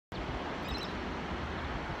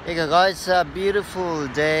Hey guys, a beautiful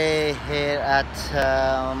day here at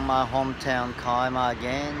my hometown Kiama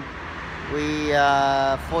again.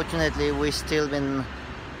 Fortunately we still been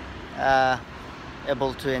uh,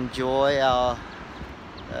 able to enjoy our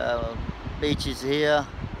uh, beaches here.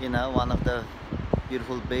 You know, one of the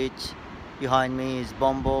beautiful beach behind me is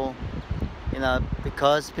Bombo. You know,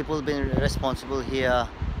 because people have been responsible here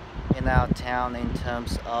in our town in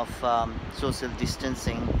terms of social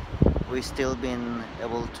distancing, we still been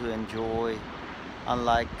able to enjoy,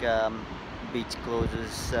 unlike beach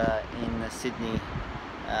closures in Sydney.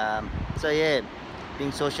 So yeah,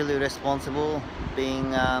 being socially responsible,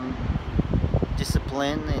 being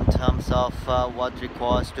disciplined in terms of what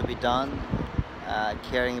requires to be done,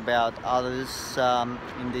 caring about others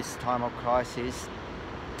in this time of crisis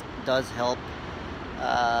does help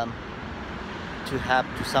um, to have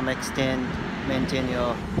to some extent maintain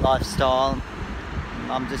your lifestyle.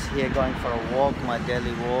 I'm just here going for a walk, my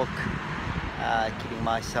daily walk, keeping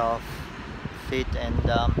myself fit and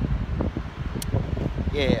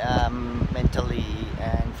mentally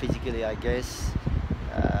and physically, I guess.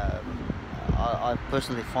 I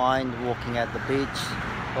personally find walking at the beach,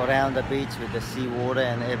 around the beach with the sea water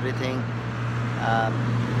and everything, um,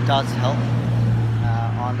 does help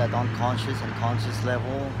on that unconscious and conscious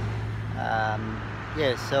level.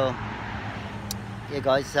 Yeah, so yeah,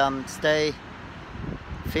 guys, stay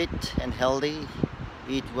fit and healthy,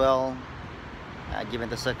 eat well. Given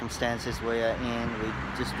the circumstances we are in, we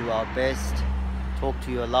just do our best. Talk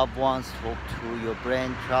to your loved ones, talk to your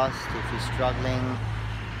brain trust. If you're struggling,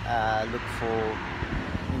 look for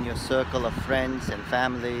in your circle of friends and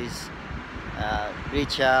families.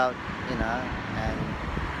 Reach out, you know, and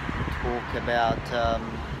talk about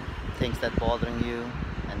things that bothering you.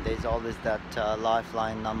 And there's always that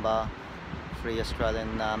lifeline number, free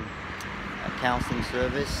Australian counselling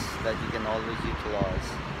service that you can always utilize.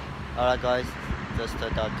 Alright guys, just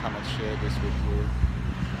thought I'd come and share this with you.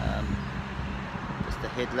 Just the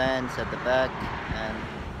headlands at the back and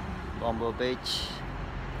Bombo Beach.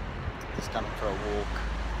 Just coming for a walk.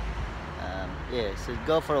 Yeah, so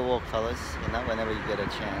go for a walk, fellas. You know, whenever you get a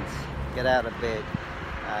chance, get out of bed.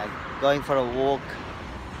 Going for a walk,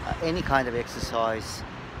 any kind of exercise,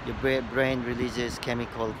 your brain releases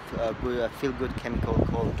feel-good chemical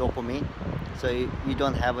called dopamine. So you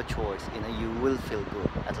don't have a choice. You know, you will feel good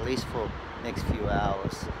at least for next few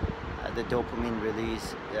hours. The dopamine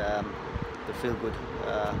release, the feel-good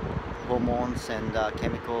hormones and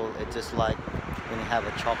chemical. It's just like when you have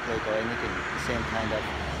a chocolate or anything, the same kind of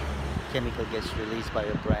chemical gets released by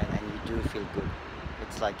your brain, and you do feel good.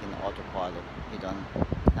 It's like in autopilot. You don't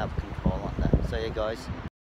have control on that. So yeah, guys.